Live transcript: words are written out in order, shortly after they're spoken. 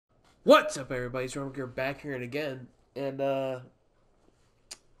What's up, everybody? It's Roman here, back here and again, and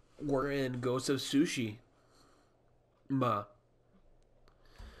we're in Ghost of Sushi.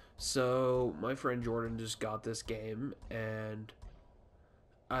 So my friend Jordan just got this game, and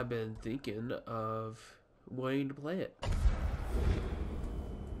I've been thinking of wanting to play it.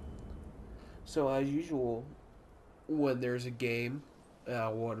 So as usual, when there's a game and I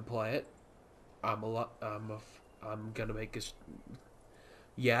want to play it, I'm gonna make a.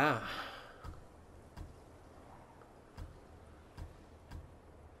 Yeah.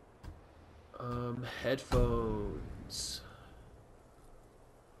 Headphones.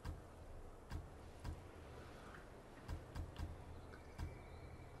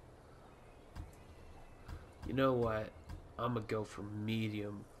 You know what? I'm gonna go for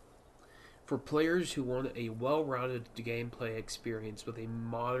medium. For players who want a well-rounded gameplay experience with a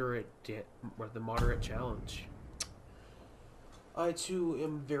moderate challenge. I too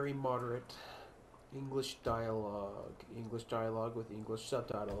am very moderate. English dialogue with English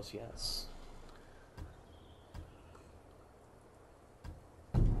subtitles, yes.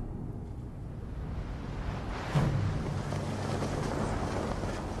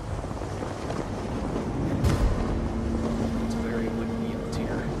 It's very windy out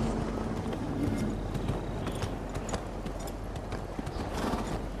here.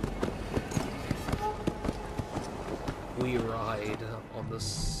 We ride on the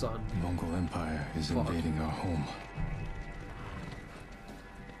sun. The Mongol Empire is invading our home.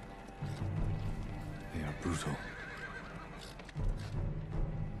 They are brutal,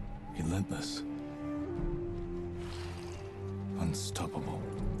 relentless, unstoppable.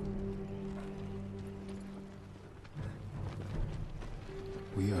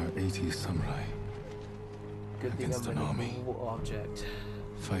 We are 80 samurai Good thing against I'm an an army, immovable object.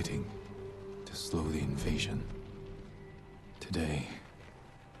 fighting to slow the invasion. Today,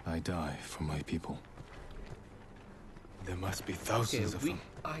 I die for my people. There must be thousands of them.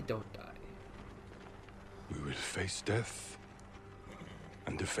 I don't die. We will face death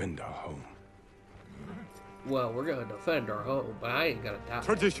and defend our home. Well, we're gonna defend our home, but I ain't gonna die.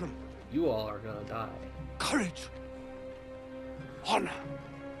 Tradition, You all are gonna die. courage, honor.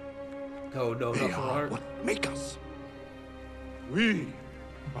 No, not They for are art. what make us. We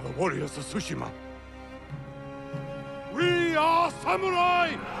are the warriors of Tsushima. We are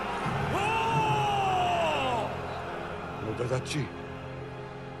samurai! Odadachi,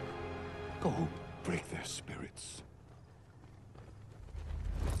 go break their spirits.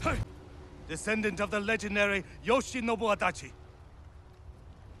 Hey! Descendant of the legendary Yoshinobu Adachi.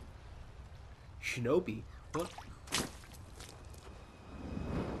 Shinobi? What?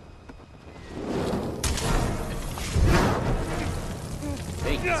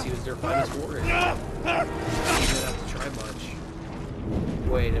 Hey, he was their finest warrior. You didn't have to try much.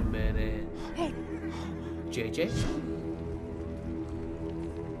 Wait a minute. JJ?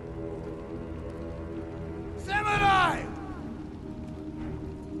 Samurai!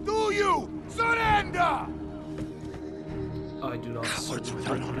 Do you surrender? I do not. Cowards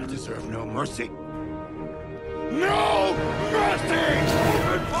without honor deserve no mercy. No mercy!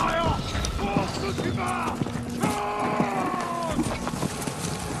 Open fire! For Tsushima!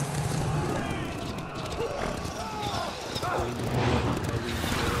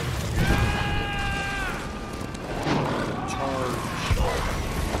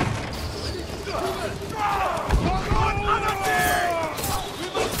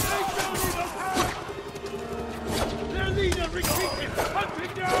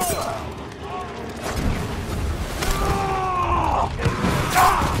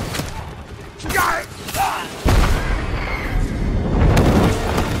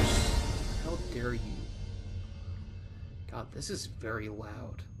 How dare you? God, this is very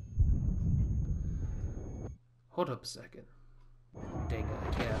loud. Hold up a second. Dang it,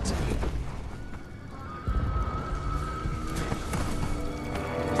 I can't see.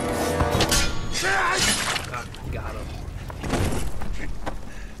 Got him.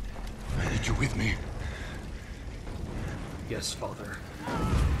 I need you with me. Yes, father.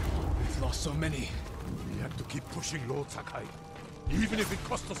 We've lost so many. We have to keep pushing Lord Sakai, even if it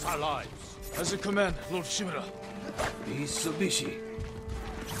costs us our lives. As a command, Lord Shimura. Mitsubishi.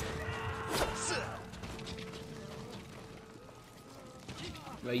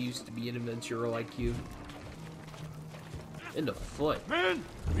 I used to be an adventurer like you. In the foot. Men,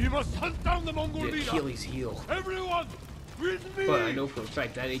 we must hunt down the Mongol The leader. Achilles heel. Everyone, with me! But I know for a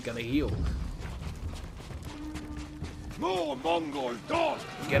fact that ain't gonna heal. More Mongol dogs!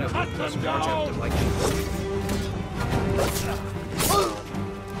 Get him. Cut Let's them march up to down! like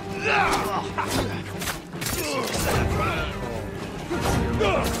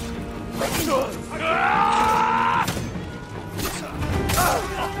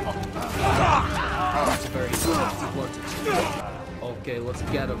It's very important. Okay, let's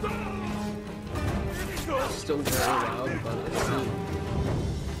get him. Still very loud, but it's cool.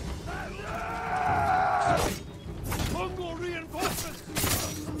 Mongol reinforcements!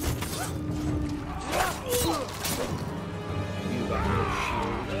 You got no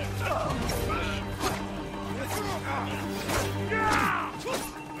shield.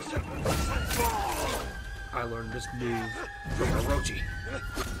 I learned this move from Orochi.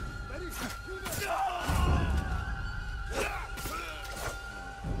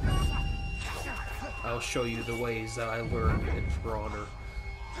 I'll show you the ways that I learned in For Honor.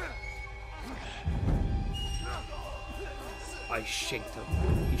 I shaked him.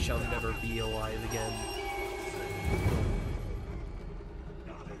 He shall never be alive again.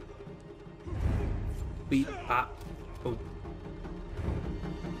 Beat oh.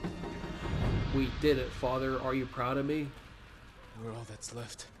 We did it, Father. Are you proud of me? We're all that's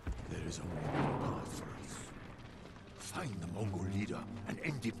left. There is only one path for us. Find the Mongol leader and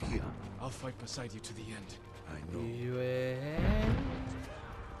end it here. I'll fight beside you to the end. I know.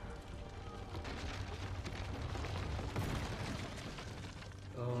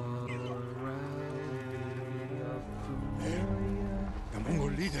 The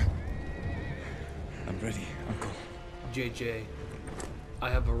Mongol leader. I'm ready, Uncle. JJ, I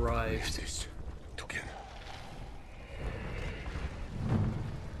have arrived. This together.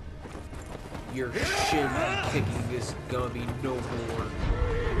 Your shin kicking is gonna be no more.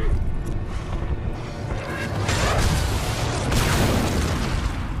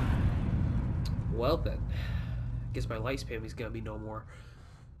 Well then, guess my lifespan is gonna be no more.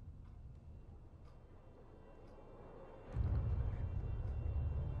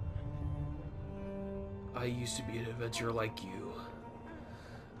 I used to be an adventurer like you,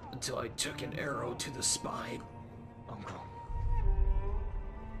 until I took an arrow to the spine. Uncle.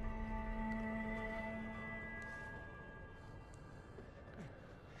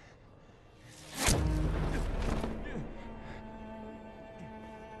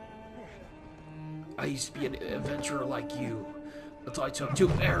 I used to be an adventurer like you, until I took 2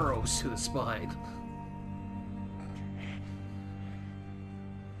 arrows to the spine.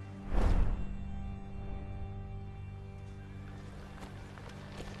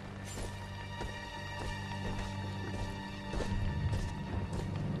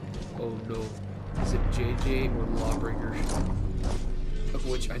 Oh no. Is it JJ or Lawbringer? Of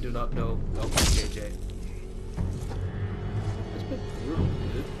which I do not know. Oh, JJ. That's been brutal,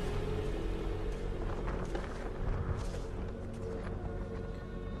 dude.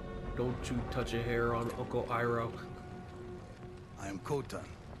 Don't you touch a hair on Uncle Iroh. I am Khotan,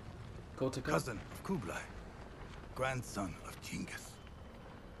 Kotaka? cousin of Kublai, grandson of Genghis.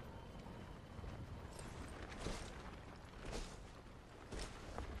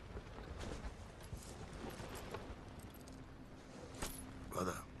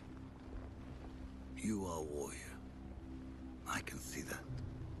 Brother, you are a warrior. I can see that.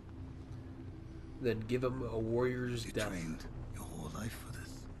 Then give him a warrior's You death. trained your whole life for this.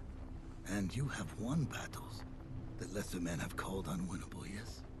 And you have won battles that lesser men have called unwinnable,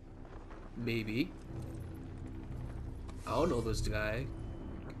 yes? Maybe. I don't know this guy.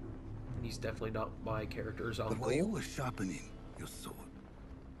 He's definitely not my character's But uncle. while you were sharpening your sword,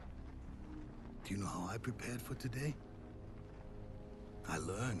 do you know how I prepared for today? I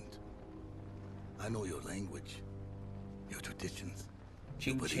learned. I know your language, your traditions,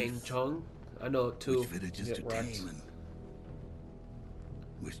 Ching your Chang beliefs, Chung. I know it too. which villages Get to wrecked. tame and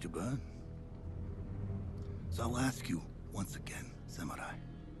which to burn. So I'll ask you once again, Samurai.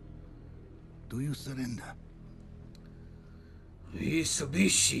 Do you surrender?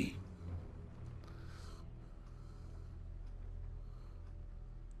 Mitsubishi.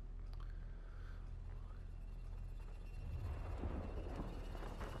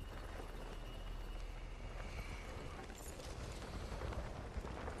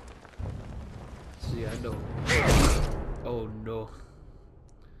 See, I know. Oh no.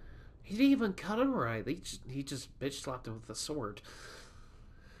 He didn't even cut him right. He just bitch slapped him with a sword.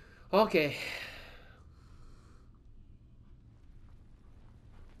 Okay.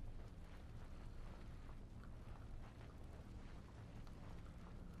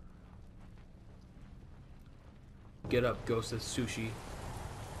 Get up, Ghost of Sushi.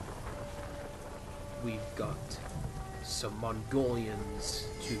 We've got some Mongolians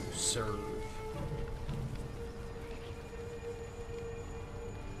to serve.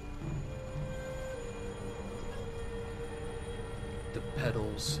 The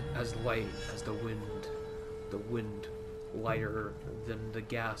petals as light as the wind lighter than the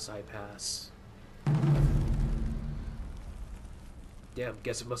gas I pass. Damn,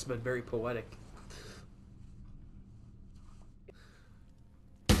 guess it must have been very poetic.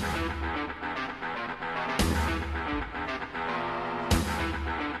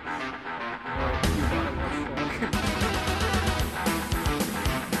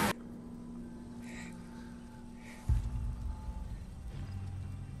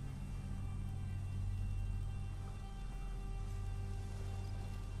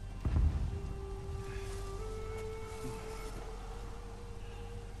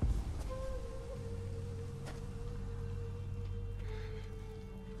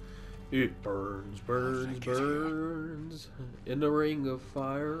 It burns, burns, burns in the ring of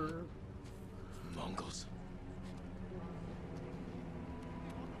fire. Mongols.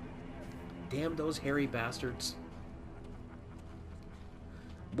 Damn those hairy bastards.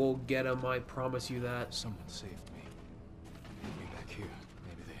 We'll get them, I promise you that. Someone saved me. Maybe back here.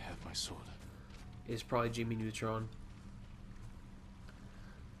 Maybe they have my sword. It's probably Jimmy Neutron.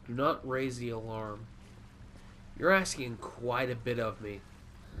 Do not raise the alarm. You're asking quite a bit of me.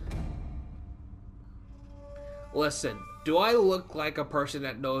 Listen, do I look like a person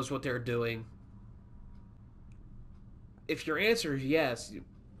that knows what they're doing? If your answer is yes,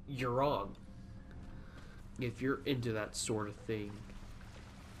 you're wrong. If you're into that sort of thing.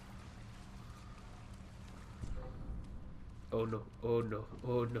 Oh no, oh no,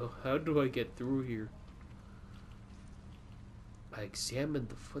 oh no. How do I get through here? I examined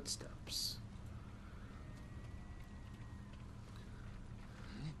the footsteps.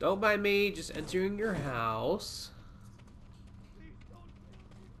 Don't mind me, just entering your house.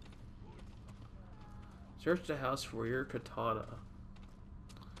 Search the house for your katana.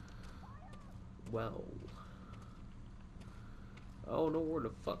 Well, I don't know where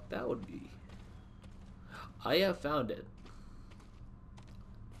the fuck that would be. I have found it.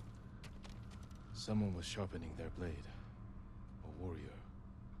 Someone was sharpening their blade. A warrior.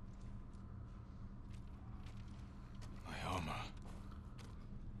 My armor.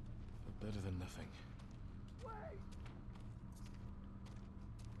 But better than nothing.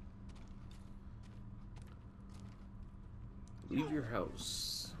 Leave your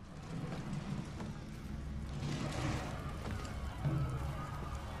house.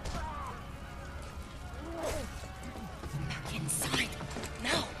 Back inside.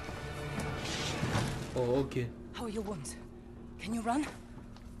 Now. Oh, okay. How are your wounds? Can you run?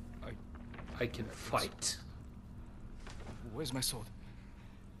 I can fight. Where's my sword?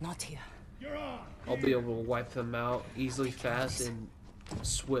 Not here. I'll be able to wipe them out easily, fast, and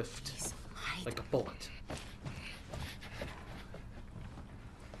swift. Please, hide. Like a bullet.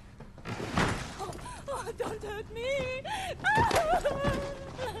 Oh, don't hurt me!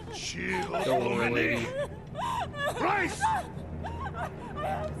 Shield Don't worry, already. lady. Bryce!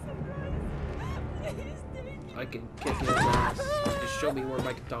 I can kick his ass. Just show me where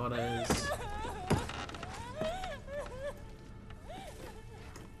my katana is.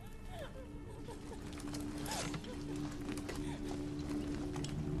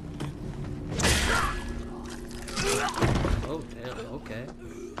 Oh, damn, okay.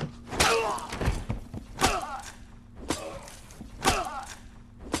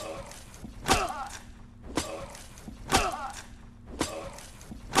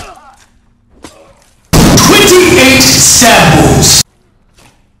 Samples.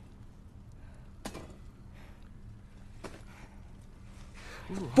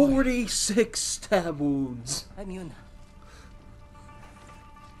 46 stab wounds. Immune.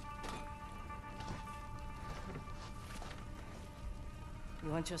 You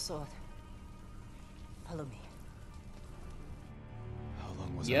want your sword? Follow me. How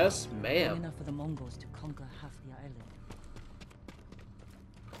long was Yes, Long ma'am. enough for the Mongols to conquer half the island.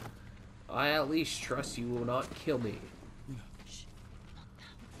 I at least trust you will not kill me. Shh. Not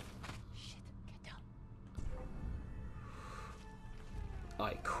down. Shit. Get down.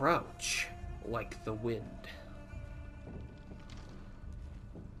 I crouch like the wind.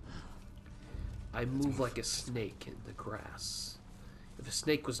 I move like a snake in the grass. If a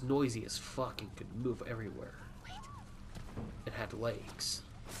snake was noisy as fuck and could move everywhere. It had legs.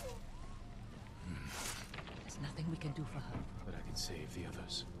 There's nothing we can do for her. But I can save the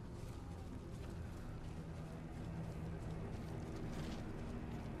others.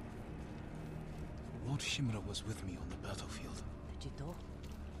 Lord Shimura was with me on the battlefield. The Jito?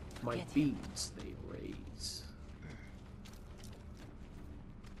 My Get him. beams they raise.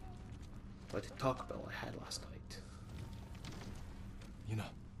 Like the Taco Bell I had last night. Yuna,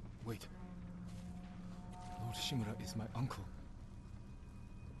 wait. Lord Shimura is my uncle.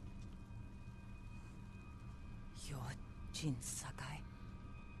 Your Jin Sakai?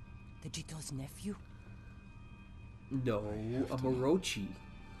 The Jito's nephew? No, a Morochi.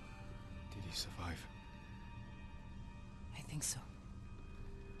 Did he survive? I think so.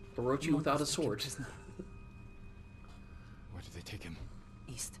 Orochi without a sword. Where did they take him?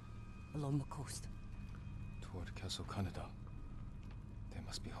 East, along the coast. Toward Castle Canada. They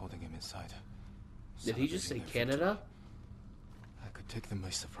must be holding him inside. Did he just say Celebrating their Canada? victory. I could take them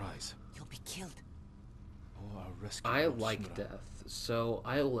by surprise. You'll be killed. Or I'll rescue I Lord like Shimura death, so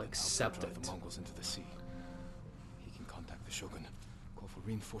I'll and accept help drive it. the Mongols into the sea. He can contact the Shogun, call for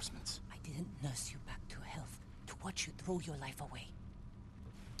reinforcements. I didn't nurse you back to health to watch you throw your life away.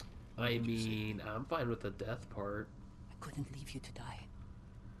 I mean, I'm fine with the death part. I couldn't leave you to die.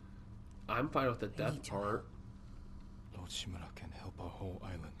 I'm fine with the need death your part. Lord Shimura can help our whole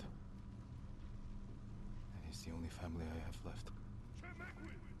island. And he's the only family I have left.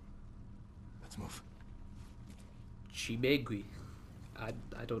 Let's move. Chimegui. I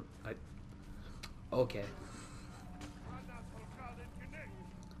don't, okay.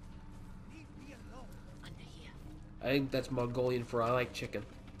 Under here. I think that's Mongolian for I like chicken.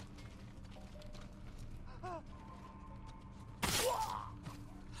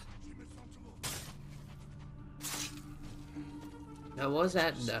 Now, was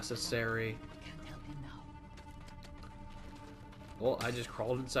that necessary? Can't help him now. Well, I just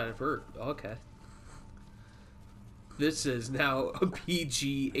crawled inside of her. Okay. This is now a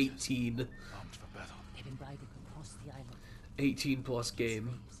PG-18, Armed for battle. They've been riding across the island. 18 plus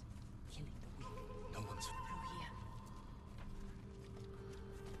game. Slaves, killing the weak. No one's... Through here.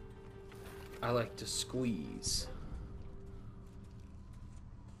 I like to squeeze.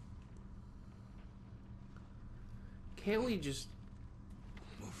 Can't we just...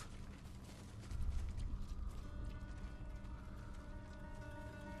 Move.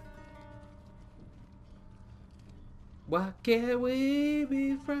 Why can't we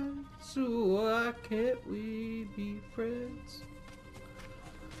be friends? Why can't we be friends?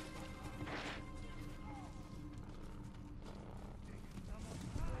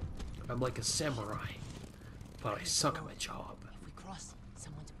 I'm like a samurai, but I suck at my job. If we cross,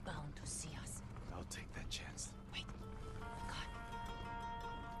 someone's bound to see us. I'll take that chance. Wait. God.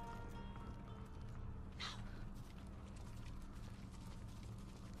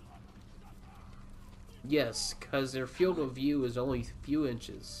 Yes, because their field of view is only a few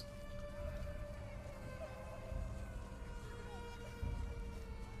inches.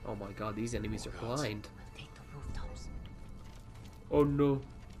 Oh my god, these enemies are blind. Take the rooftops. Oh no.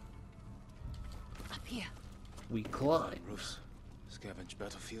 Up here. We climb. Roofs. Scavenge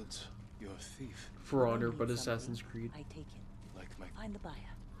battlefields. You're a thief. For When I honor, need but something, Assassin's Creed. I take it. Like my... Find the buyer.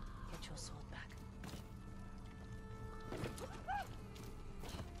 Get your sword back.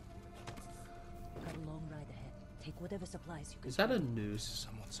 Got a long ride ahead. Take whatever supplies you can. Is that a find, noose?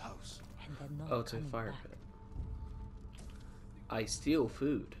 Someone's house. And then not Oh, it's a coming fire back. pit. I steal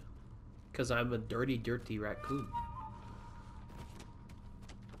food. Because I'm a dirty, dirty raccoon.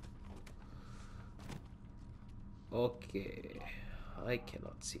 Okay. I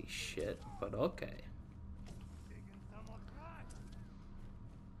cannot see shit, but okay.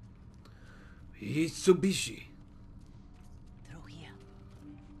 Mitsubishi. Through here.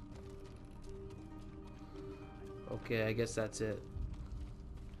 Okay, I guess that's it.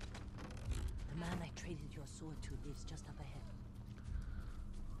 The man I traded your sword to lives just up ahead.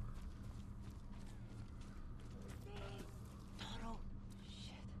 Toro!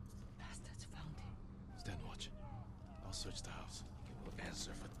 Shit. Bastards found him. Stand watch. I'll search the house. He will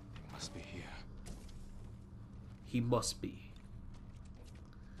answer for... He must be here. He must be.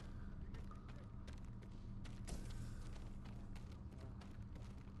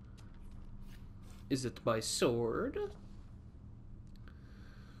 Is it my sword?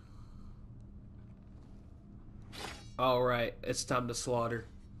 Alright, it's time to slaughter.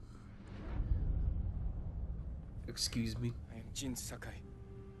 Excuse me. I am Jin Sakai,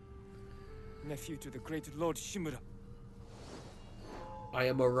 nephew to the great Lord Shimura. I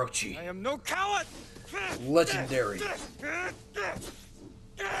am Orochi. I am no coward! Legendary.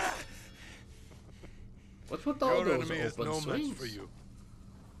 What's with all Your those enemy is open no match swings? for you.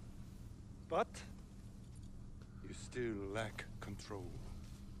 But you still lack control.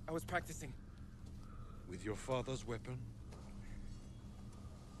 I was practicing. With your father's weapon?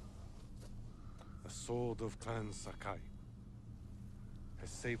 A sword of Clan Sakai has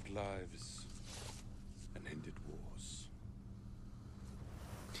saved lives and ended wars.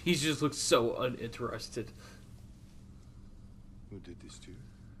 He just looks so uninterested. Who did this to you?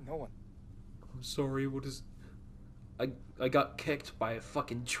 No one. I'm sorry, what is... I got kicked by a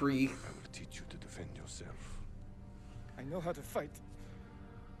fucking tree. I will teach you to defend yourself. I know how to fight.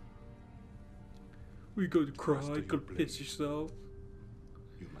 We gonna cry, Master your gonna piss blade. yourself.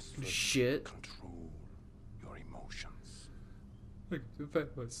 You must first Shit. control your emotions. I can defend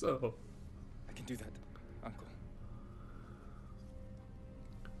myself. I can do that, Uncle.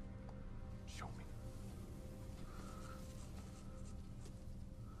 Show me.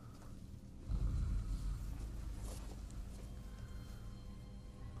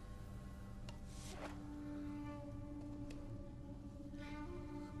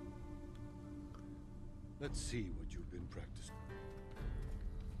 Let's see what you've been practicing.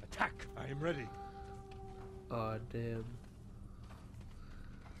 Attack! I am ready. Aw, damn.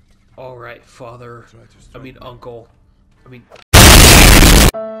 Alright, father. Try to I strike mean, me. uncle. I mean...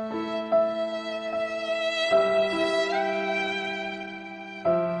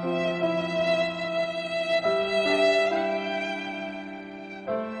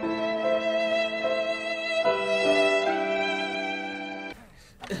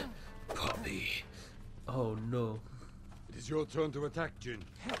 Puppy. Oh, no. It is your turn to attack, Jin.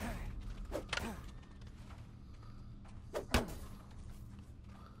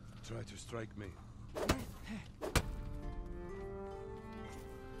 Try to strike me.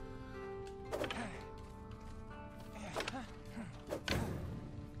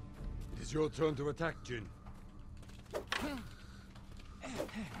 It is your turn to attack, Jin.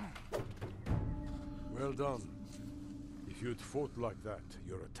 Well done. If you'd fought like that,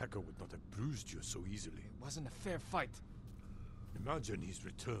 your attacker would not have bruised you so easily. It wasn't a fair fight. Imagine he's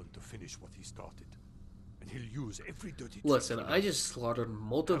returned to finish what he started. And he'll use every dirty trick Listen, he I knows. just slaughtered How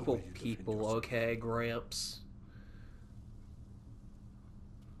multiple will you defend people, yourself? okay, Gramps?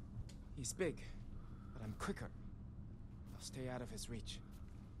 He's big, but I'm quicker. I'll stay out of his reach.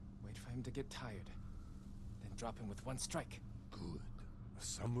 Wait for him to get tired. Then drop him with one strike. Good. A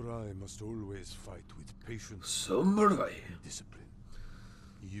samurai must always fight with patience Samurai. and discipline.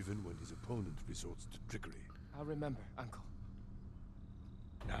 Even when his opponent resorts to trickery. I'll remember, Uncle.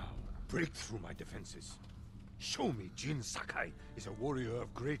 Now, break through my defenses. Show me Jin Sakai is a warrior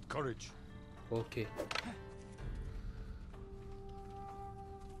of great courage. Okay.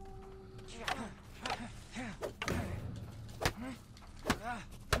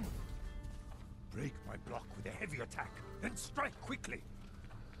 Break my block with a heavy attack, then strike quickly.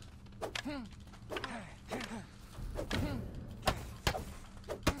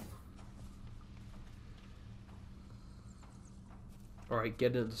 Alright,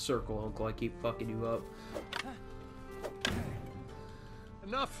 get in the circle, Uncle. I keep fucking you up.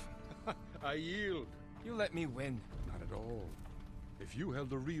 Enough! I yield. You let me win. Not at all. If you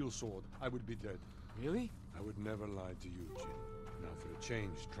held a real sword, I would be dead. Really? I would never lie to you, Jin. Now for a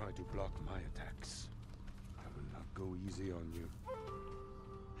change, try to block my attacks. I will not go easy on you.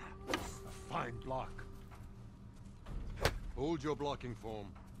 A fine block. Hold your blocking form.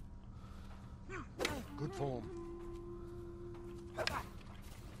 Good form.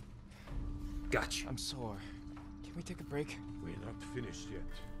 Gotcha. I'm sore. Can we take a break? We're not finished yet.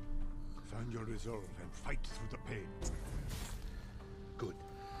 Find your resolve and fight through the pain. Good.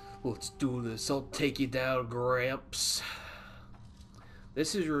 Let's do this. I'll take you down, Gramps.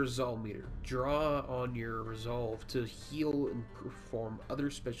 This is your resolve meter. Draw on your resolve to heal and perform other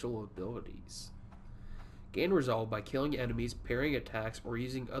special abilities. Gain resolve by killing enemies, parrying attacks, or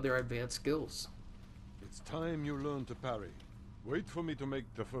using other advanced skills. It's time you learn to parry. Wait for me to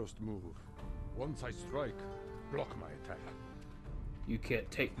make the first move. Once I strike, block my attack. You can't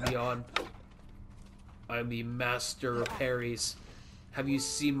take me on. I'm the master of parries. Have you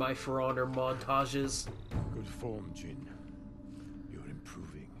seen my For Honor montages? Good form, Jin. You're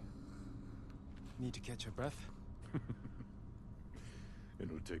improving. Need to catch your breath?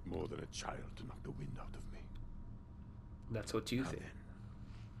 It'll take more than a child to knock the wind out of me. That's what you Now think. then,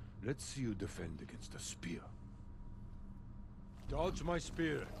 let's see you defend against a spear. Dodge my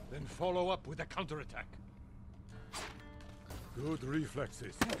spear, then follow up with a counterattack. Good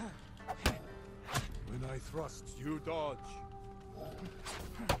reflexes. When I thrust, you dodge.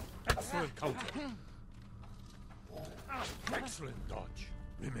 Excellent counter. Excellent dodge.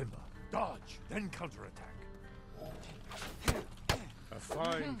 Remember, dodge, then counterattack. A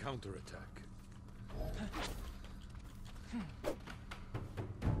fine counterattack.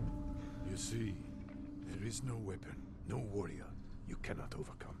 You see, there is no weapon, no warrior you cannot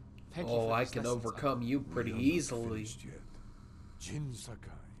overcome. Thank you Oh, for I these can lessons, overcome you pretty We are not easily. finished yet. Jin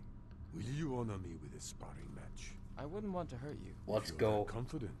Sakai, will you honor me with a sparring match? I wouldn't want to hurt you. Let's If you're go. that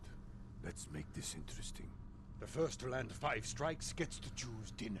confident. Let's make this interesting. The first to land 5 strikes gets to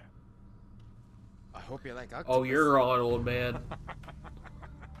choose dinner. I hope you like octopus. Oh, you're on, old man.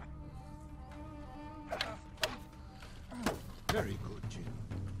 Very good, Jin.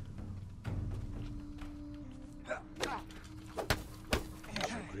 You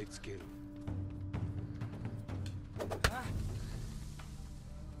show great skill.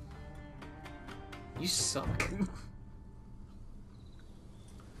 You suck.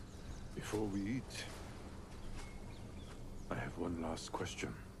 Before we eat, I have one last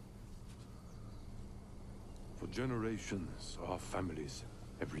question. For generations, our families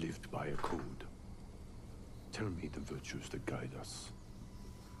have lived by a code. Tell me the virtues that guide us.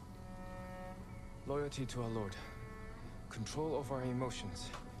 Loyalty to our Lord. Control over our emotions.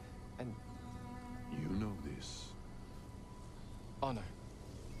 And You know this. honor.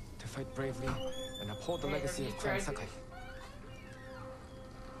 To fight bravely and uphold the legacy of Clan Sakai.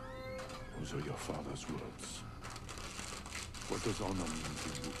 Those are your father's words. What does honor mean to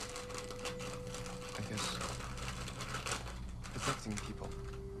you? I guess protecting people.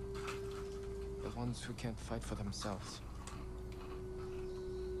 The ones who can't fight for themselves.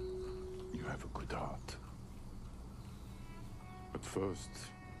 You have a good heart. But first,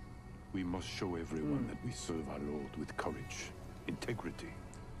 we must show everyone that we serve our Lord with courage, integrity,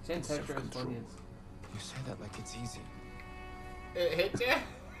 and self-control. You say that like it's easy. It hits ya?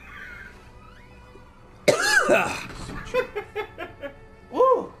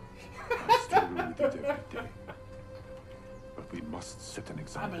 Woo! I struggle with it every day. But we must set an I've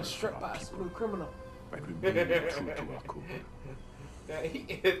example been for stripped our by a people smooth criminal. by remaining true to our code. Yeah, he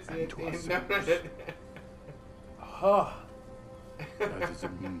hits And it. to ourselves. Huh. That is the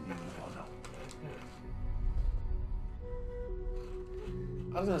meaning of honor.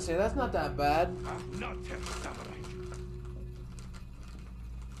 I was gonna say, that's not that bad. I'm not a samurai.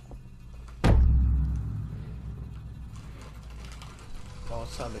 Oh,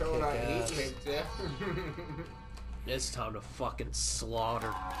 it's time to kick ass. It's time to fucking slaughter.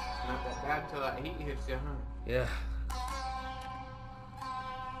 Not that bad till that heat hits you, huh? Yeah.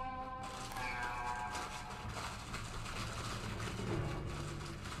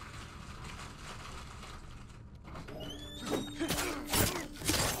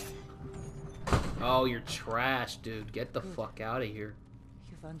 Oh, you're trash, dude. Get the fuck out of here.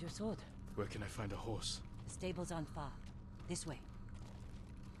 You found your sword. Where can I find a horse? The stables aren't far. This way.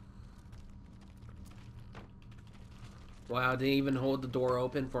 Wow, didn't even hold the door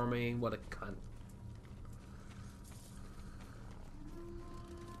open for me. What a cunt.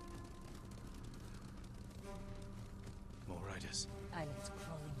 More riders. Islands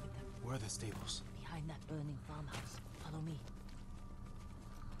crawling with them. Where are the stables? Behind that burning farmhouse. Follow me.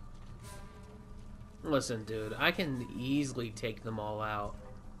 Listen, dude, I can easily take them all out.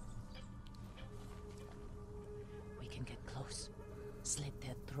 We can get close. Slit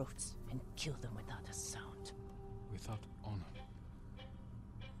their throats and kill them without a sound. Without honor.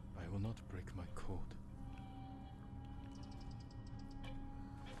 I will not break my code.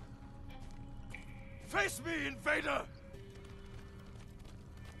 Face me, invader!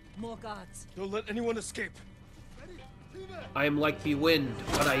 More guards. Don't let anyone escape. I am like the wind,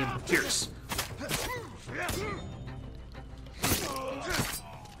 but I am fierce.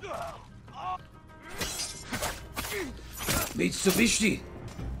 Mitsubishi!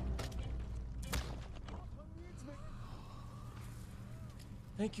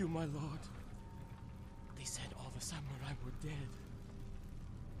 Thank you, my lord. They said all the samurai were dead.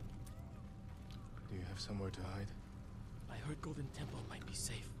 Do you have somewhere to hide? I heard Golden Temple might be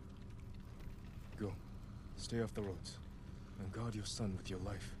safe. Go. Stay off the roads. And guard your son with your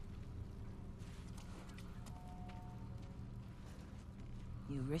life.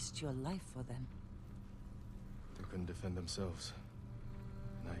 You risked your life for them. They couldn't defend themselves.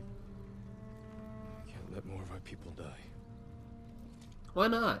 And I can't let more of our people die. Why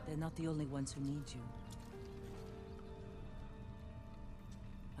not? They're not the only ones who need you.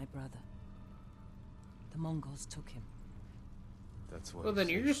 My brother. The Mongols took him. That's why. Well, then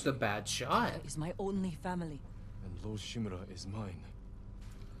you're just a bad shot. That is my only family. And Lord Shimura is mine.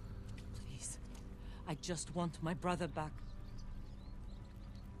 Please. I just want my brother back.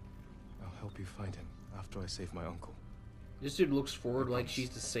 I'll help you find him after I save my uncle. This dude looks forward like she's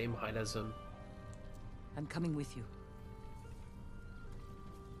the same height as him. I'm coming with you.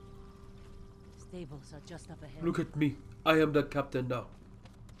 Stables are just up ahead. Look at me. I am the captain now.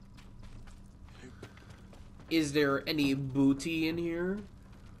 Is there any booty in here?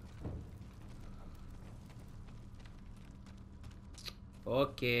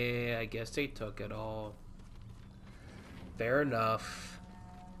 Okay, I guess they took it all. Fair enough.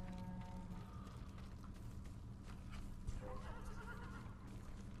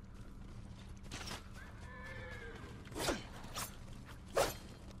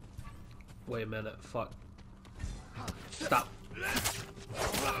 Wait a minute, fuck. Stop.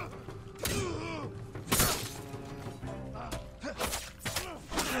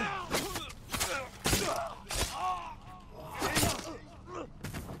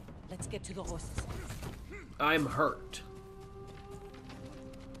 the horses. I'm hurt.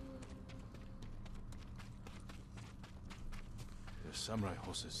 They're samurai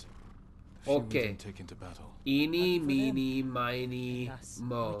horses. The few we Okay. didn't take into battle. Eeny, Lucky for them. meeny, miny, Thus,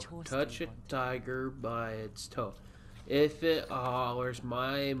 mo. which horse Touch do a you want? tiger by its toe. If it hollers,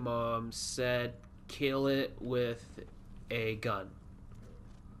 my mom said, kill it with a gun.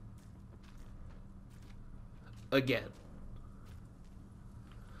 Again.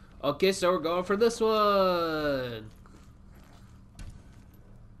 Okay, so we're going for this one.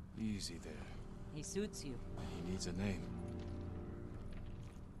 Easy there. He suits you. He needs a name.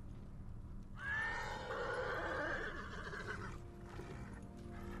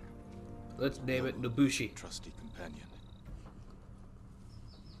 Let's name it Nobushi. Trusty companion.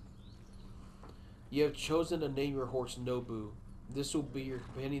 You have chosen to name your horse Nobu. This will be your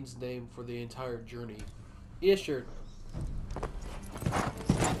companion's name for the entire journey. Yeah, sure.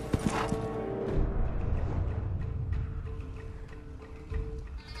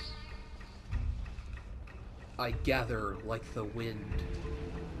 I gather like the wind.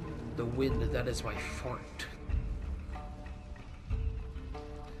 The wind that is my fart.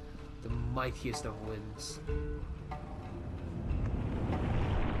 The mightiest of winds.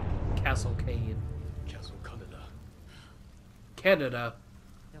 Castle Kane. Castle Canada. Canada.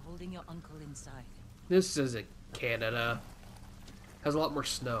 They're holding your uncle inside. This isn't Canada. Has a lot more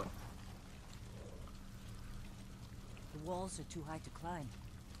snow. The walls are too high to climb.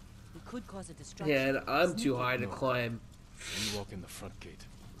 We could cause a destruction. Yeah, and I'm Sneak too it. high to climb. We walk in the front gate.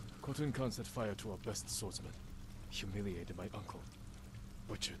 Khotun Khan set fire to our best swordsman. Humiliated my uncle.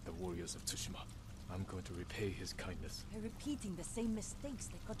 Butchered the warriors of Tsushima. I'm going to repay his kindness. They're repeating the same mistakes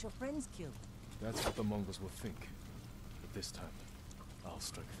that got your friends killed. That's what the Mongols will think. But this time, I'll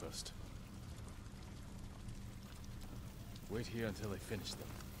strike first. Wait here until I finish them.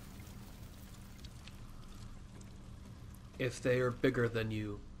 If they are bigger than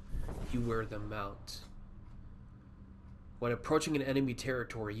you, you wear them out. When approaching an enemy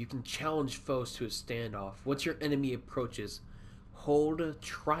territory, you can challenge foes to a standoff. Once your enemy approaches, hold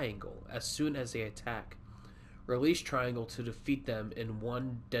triangle as soon as they attack. Release triangle to defeat them in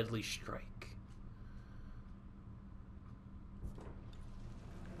one deadly strike.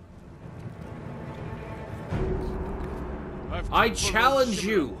 I challenge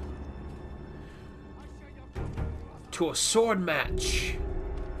you to a sword match.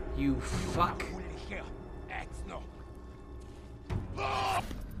 You fuck.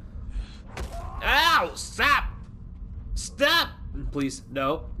 Ow! Stop! Stop! Please,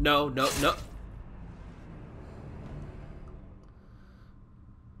 no, no, no, no.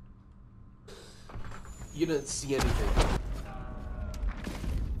 You didn't see anything.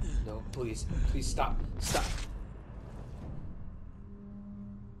 No, please, please stop, stop.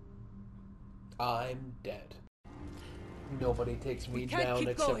 I'm dead. Nobody takes me can't down keep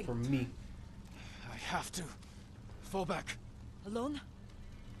except going. for me. I have to. Fall back. Alone?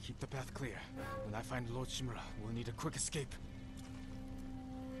 Keep the path clear. When I find Lord Shimura, we'll need a quick escape.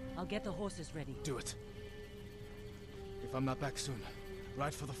 I'll get the horses ready. Do it. If I'm not back soon,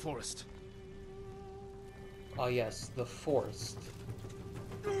 ride for the forest. Ah yes, the forest.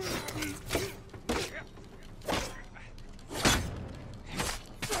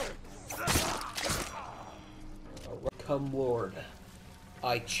 Come, Lord.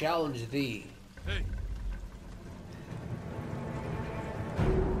 I challenge thee. Hey!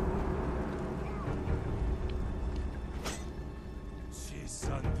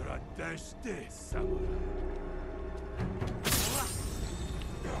 Sandra Deshte, Samurai.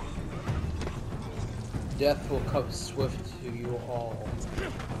 Death will come swift to you all.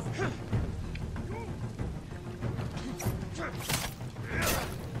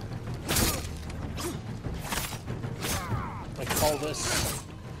 I call this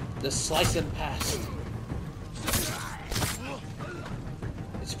the slice and pass.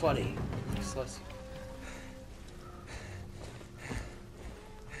 It's funny. Slice.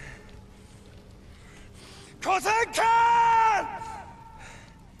 Kosenkan!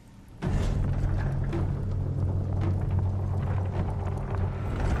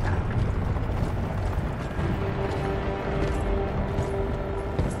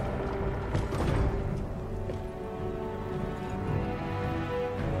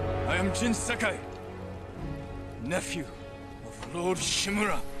 I am Jin Sakai, nephew of Lord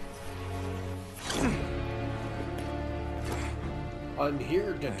Shimura. I'm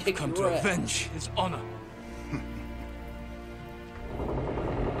here to I've kick come to your ass. avenge his honor.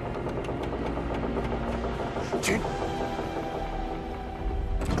 Jin.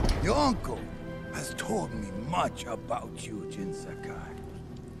 Your uncle has told me much about you, Jin Sakai.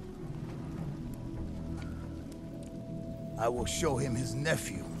 I will show him his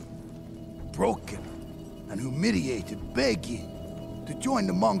nephew, broken and humiliated, begging to join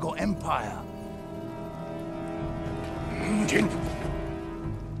the Mongol Empire. Jin!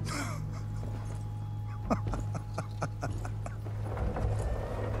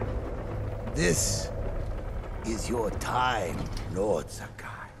 This is your time, Lord Sakai.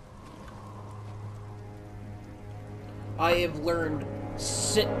 I have learned.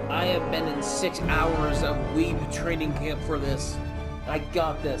 I have been in 6 hours of weeb training camp for this. I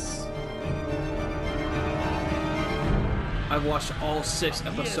got this. I've watched all 6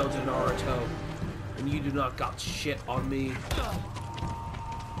 episodes of Naruto, and you do not got shit on me.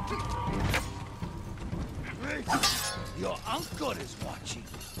 Your uncle is watching.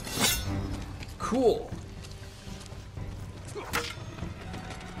 Cool.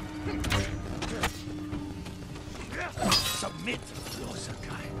 Submit, Lord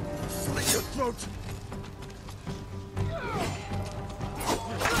Sakai. Slit your throat.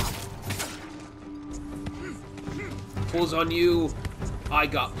 Pulls on you. I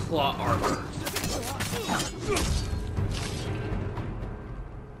got plot armor.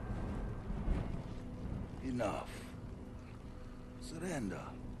 Enough. Surrender.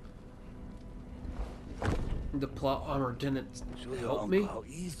 The plot armor didn't Show your help uncle me. how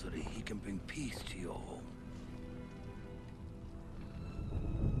easily he can bring peace to your home.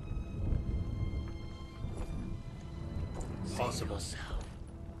 Possible.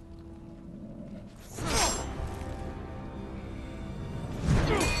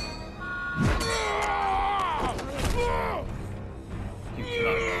 You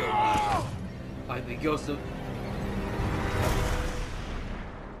cannot kill me. I'm the ghost of.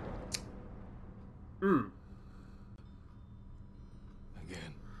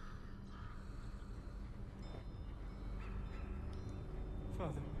 Again.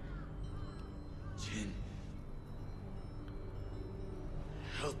 Father. Jin.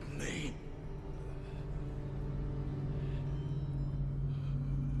 Help me.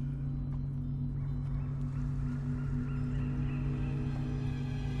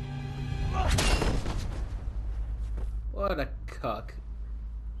 What a cuck.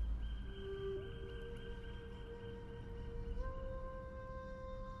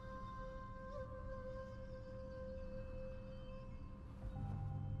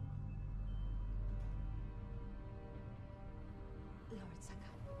 Lord Sakai.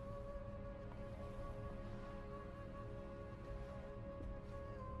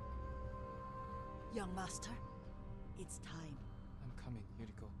 Young master, it's time. I'm coming,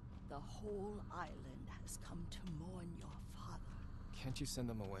 Yuriko. The whole island has come to mourn your father. Can't you send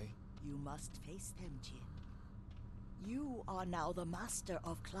them away? You must face them, Jin. You are now the master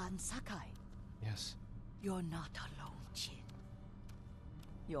of Clan Sakai. Yes. You're not alone, Jin.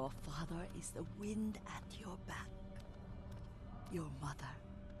 Your father is the wind at your back. Your mother,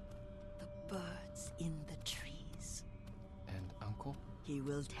 the birds in the trees. And Uncle? He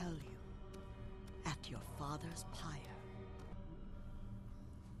will tell you at your father's pyre.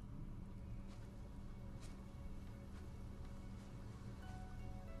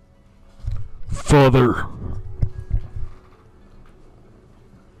 Father.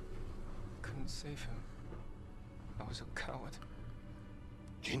 Couldn't save him. I was a coward.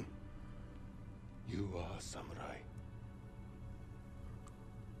 Jin, you are a samurai.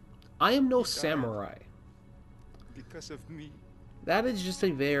 I am no samurai. Because of me. That is just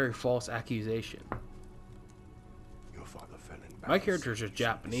a very false accusation. Your father fell in battle. My character is just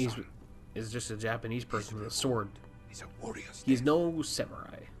Japanese. Is just a Japanese person with a sword. He's a warrior's He's death. no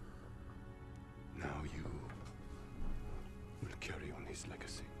samurai. Now you will carry on his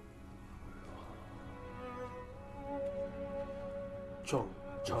legacy. Chong,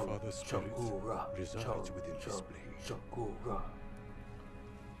 Your father's spirit resides within this blade.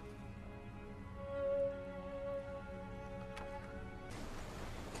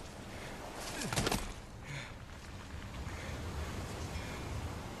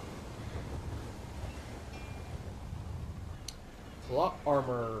 Plot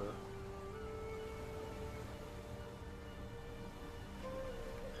armor.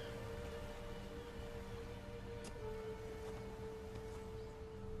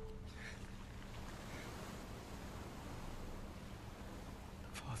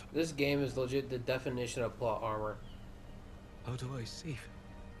 Father, This game is legit the definition of plot armor. how do I save him?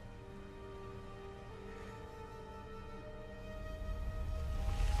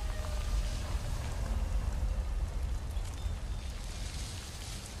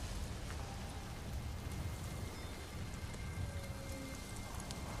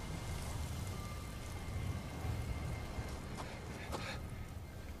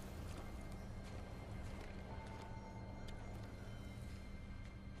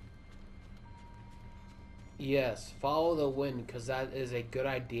 Yes, follow the wind, because that is a good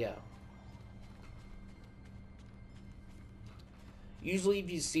idea. Usually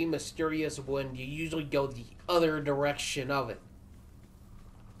if you see mysterious wind, you usually go the other direction of it.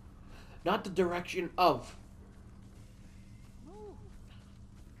 Not the direction of. Move!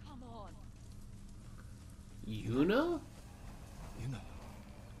 Come on! Yuna?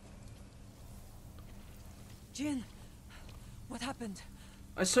 Jin! What happened?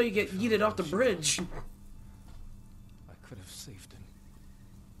 I saw you get yeeted off the bridge. I could have saved him,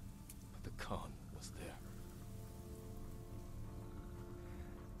 but the Khan was there.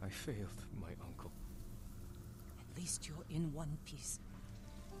 I failed my uncle. At least you're in one piece.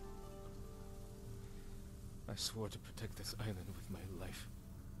 I swore to protect this island with my life.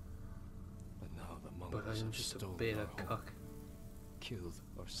 But now the Mongols But I'm have just a stolen beta our home, cuck. killed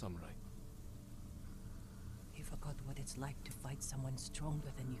our samurai. You forgot what it's like to fight someone stronger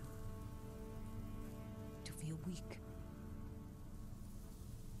than you. To feel weak.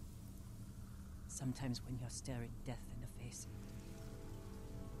 Sometimes when you're staring death in the face,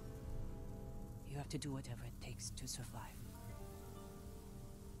 you have to do whatever it takes to survive.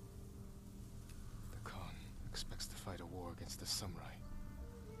 The Khan expects to fight a war against the samurai.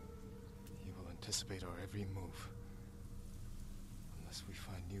 He will anticipate our every move. Unless we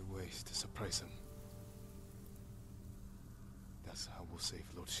find new ways to surprise him. That's how we'll save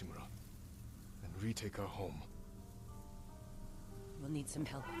Lord Shimura. And retake our home. We'll need some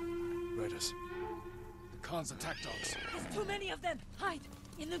help. Riders. The Khan's attack dogs. There's too many of them! Hide!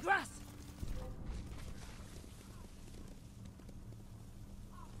 In the grass!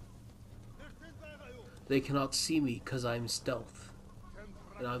 They cannot see me because I'm stealth.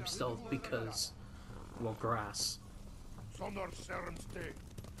 And I'm stealth because, well, grass.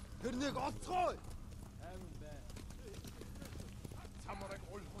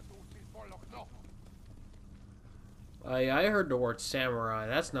 I heard the word samurai.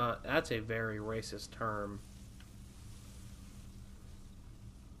 That's a very racist term.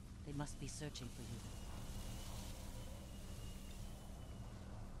 They must be searching for you.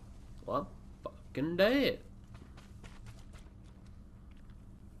 Well, I'm fucking dead.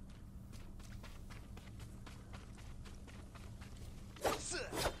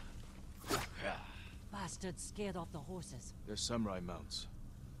 Bastards scared off the horses. They're samurai mounts,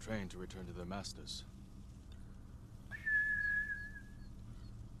 trained to return to their masters.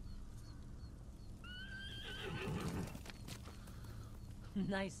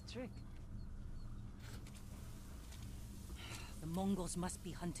 Nice trick. The Mongols must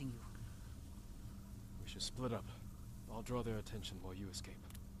be hunting you. We should split up. I'll draw their attention while you escape.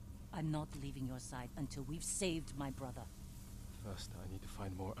 I'm not leaving your side until we've saved my brother. First, I need to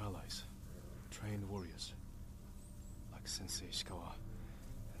find more allies. Trained warriors. Like Sensei Ishikawa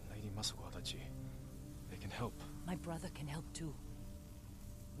and Lady Masuko Adachi. They can help. My brother can help too.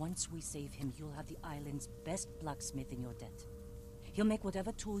 Once we save him, you'll have the island's best blacksmith in your debt. He'll make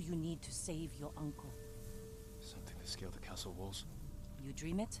whatever tool you need to save your uncle. Something to scale the castle walls? You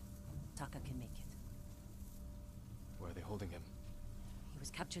dream it, Taka can make it. Where are they holding him? He was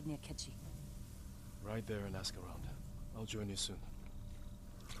captured near Kechi. Ride there and ask around. I'll join you soon.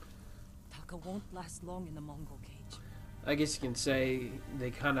 Taka won't last long in the Mongol cage. I guess you can say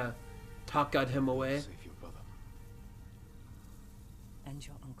they kind of Taka him away. Save your brother. And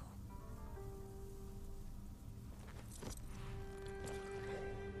your uncle.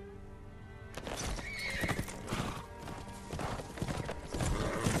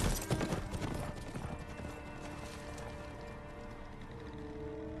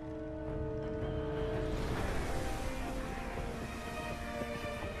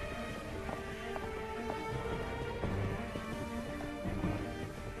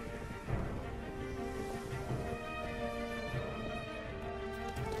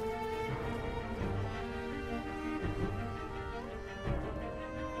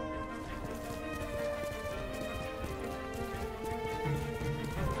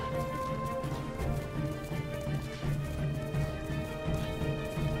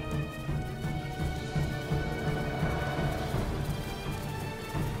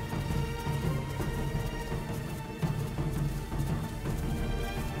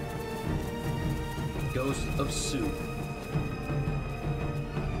 Ghost of Soup.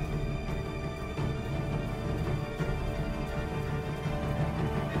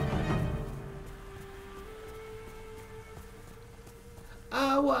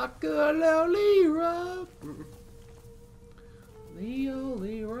 I walk a lonely road, the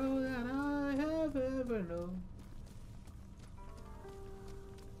only road that I have ever known.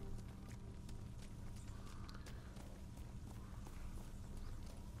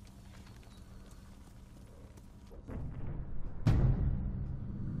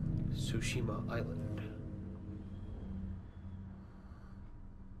 Tsushima Island.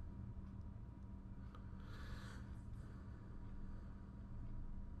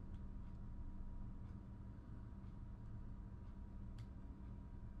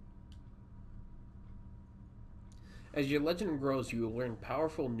 As your legend grows, you will learn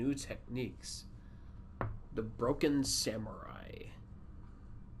powerful new techniques. The Broken Samurai.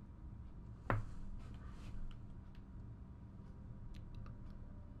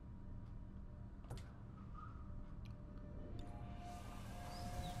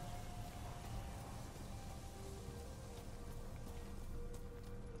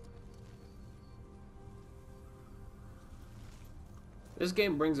 This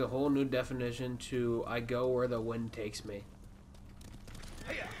game brings a whole new definition to I go where the wind takes me.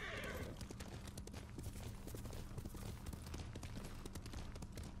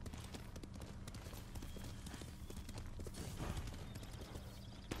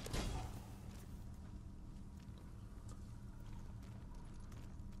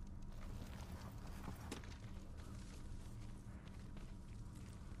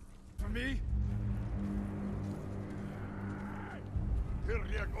 For me?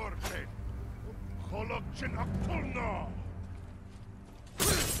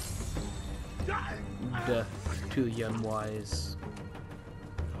 Death to the unwise.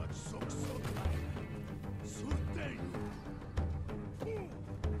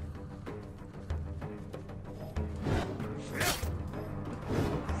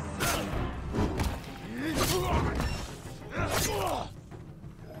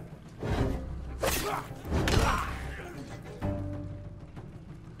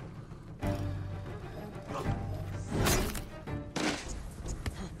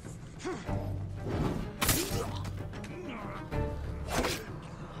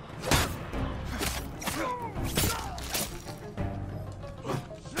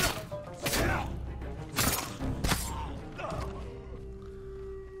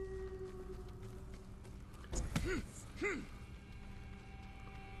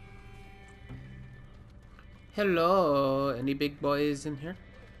 Hello, any big boys in here?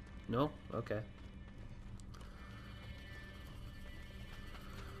 No? Okay.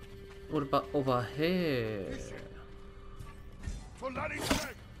 What about over here?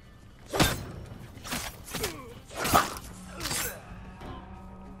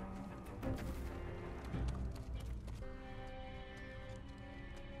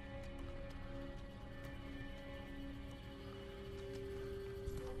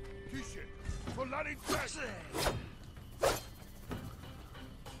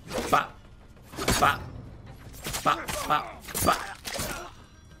 Ba, ba, ba, ba, ba.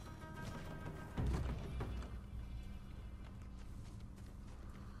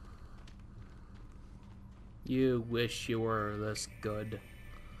 You wish you were this good.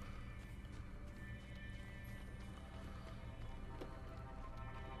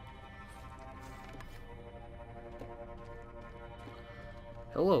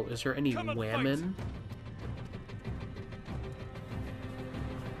 Hello, is there any women?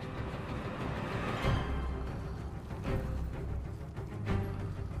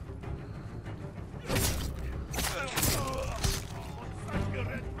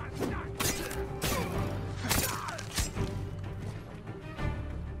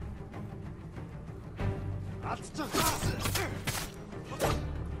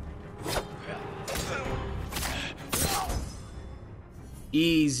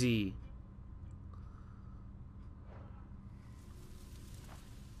 Easy.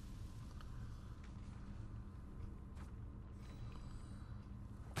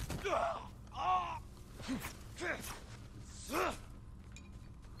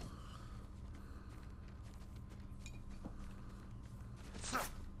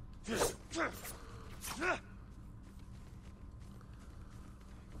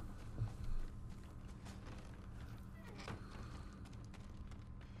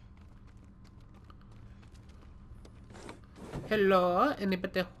 Hello,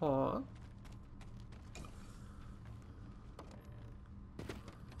 anybody home?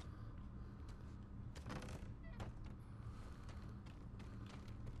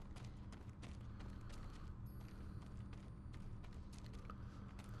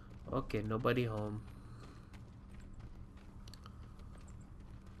 Okay, nobody home.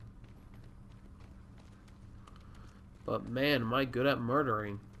 But man, am I good at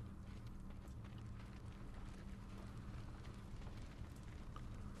murdering.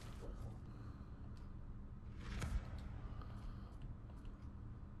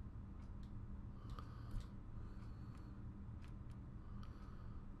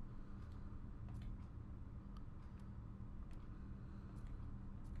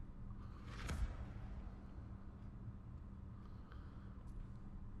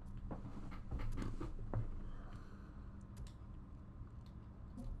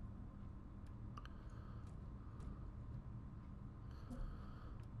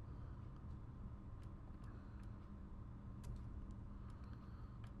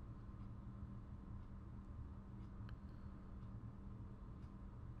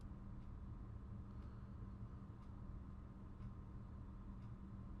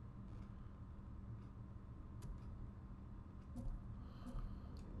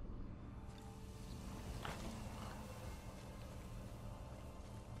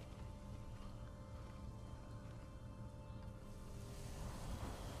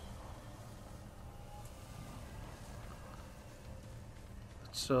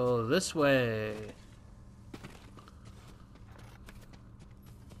 So this way.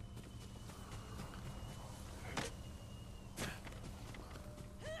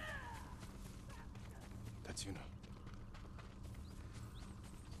 That's Yuna.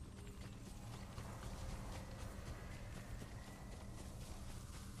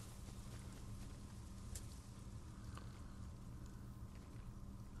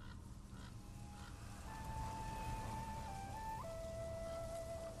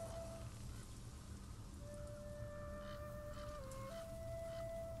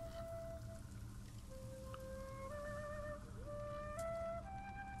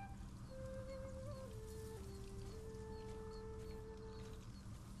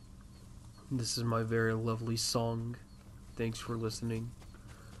 This is my very lovely song. Thanks for listening.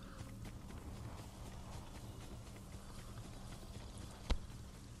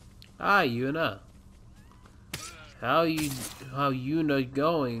 Hi, Yuna. How Yuna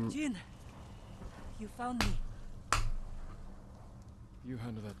going? Jin, you found me. You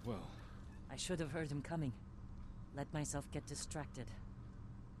handled that well. I should have heard him coming. Let myself get distracted.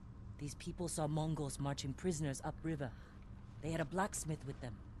 These people saw Mongols marching prisoners upriver. They had a blacksmith with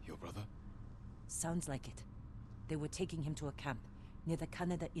them. Your brother? Sounds like it. They were taking him to a camp near the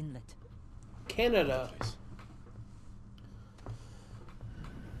Canada Inlet. Canada. Place.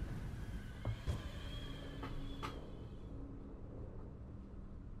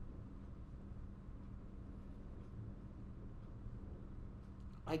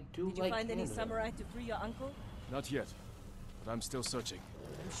 I do Did you like find any Canada. samurai to free your uncle? Not yet, but I'm still searching.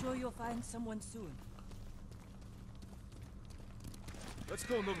 I'm sure you'll find someone soon. Let's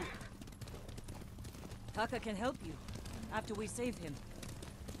go, Nobu. Taka can help you after we save him.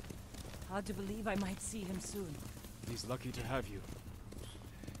 Hard to believe I might see him soon. He's lucky to have you.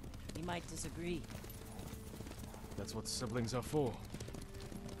 He might disagree. That's what siblings are for.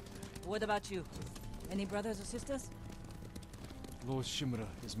 What about you? Any brothers or sisters? Lord Shimura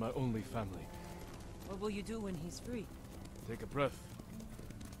is my only family. What will you do when he's free? Take a breath.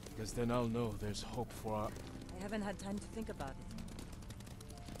 Because then I'll know there's hope for our... I haven't had time to think about it.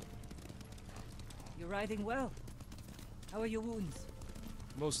 You're riding well. How are your wounds?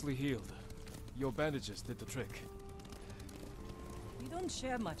 Mostly healed. Your bandages did the trick. You don't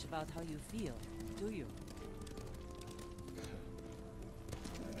share much about how you feel, do you?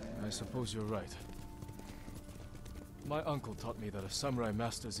 I suppose you're right. My uncle taught me that a samurai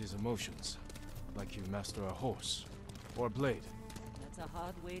masters his emotions, like you master a horse, or a blade. That's a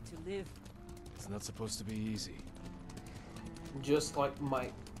hard way to live. It's not supposed to be easy. Just like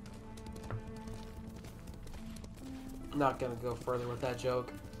Mike. Not gonna go further with that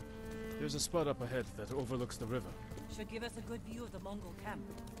joke. There's a spot up ahead that overlooks the river. Should give us a good view of the Mongol camp.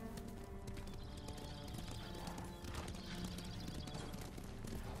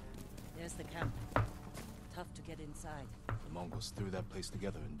 There's the camp. Tough to get inside. The Mongols threw that place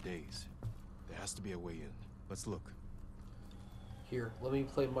together in days. There has to be a way in. Let's look. Here, let me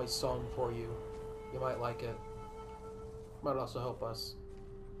play my song for you. You might like it. Might also help us.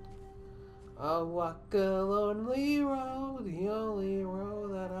 I'll walk a lonely road, the only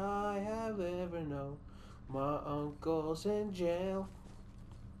road that I have ever known. My uncle's in jail.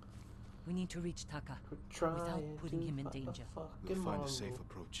 We need to reach Taka For trying without putting to him in fight a danger. We'll fucking find Mongol. a safe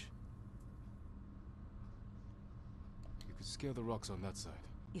approach. You could scale the rocks on that side.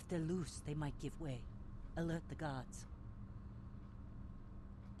 If they're loose, they might give way. Alert the guards.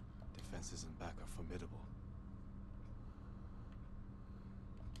 Defenses in back are formidable.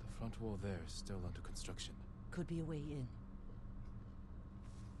 The front wall there is still under construction. Could be a way in.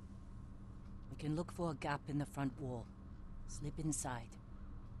 We can look for a gap in the front wall. Slip inside.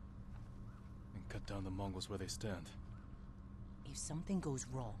 And cut down the Mongols where they stand. If something goes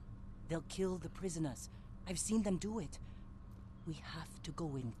wrong, they'll kill the prisoners. I've seen them do it. We have to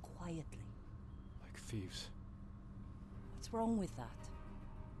go in quietly. Like thieves. What's wrong with that?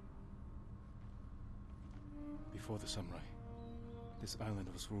 Before the samurai, this island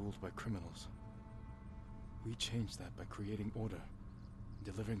was ruled by criminals. We changed that by creating order, and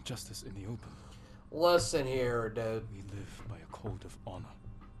delivering justice in the open. Listen here, dude. We live by a code of honor.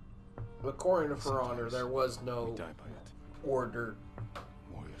 According to For Honor, there was We no die by it. order.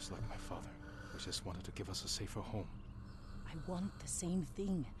 Warriors like my father, who just wanted to give us a safer home. I want the same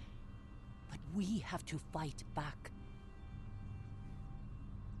thing. But we have to fight back.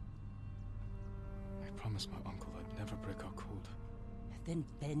 I promised my uncle I'd never break our code. Then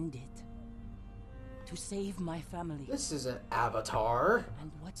bend it. To save my family. This is an Avatar.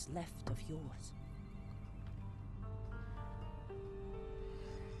 And what's left of yours.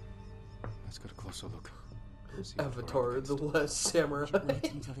 Let's get a closer look. We'll see what we're up Avatar, the against. Last Samurai. Should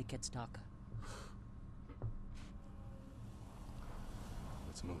wait until it gets darker.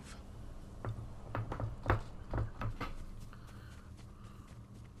 Let's move.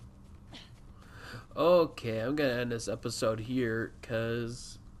 Okay, I'm gonna end this episode here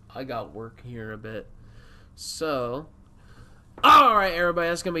because I got work here in a bit. So, alright, everybody,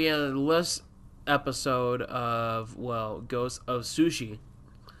 that's gonna be the end of this episode of, well, Ghost of Sushi.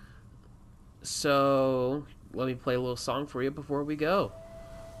 So, let me play a little song for you before we go.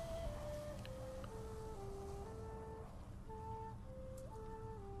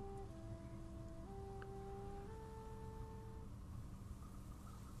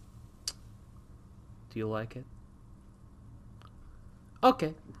 Do you like it?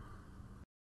 Okay.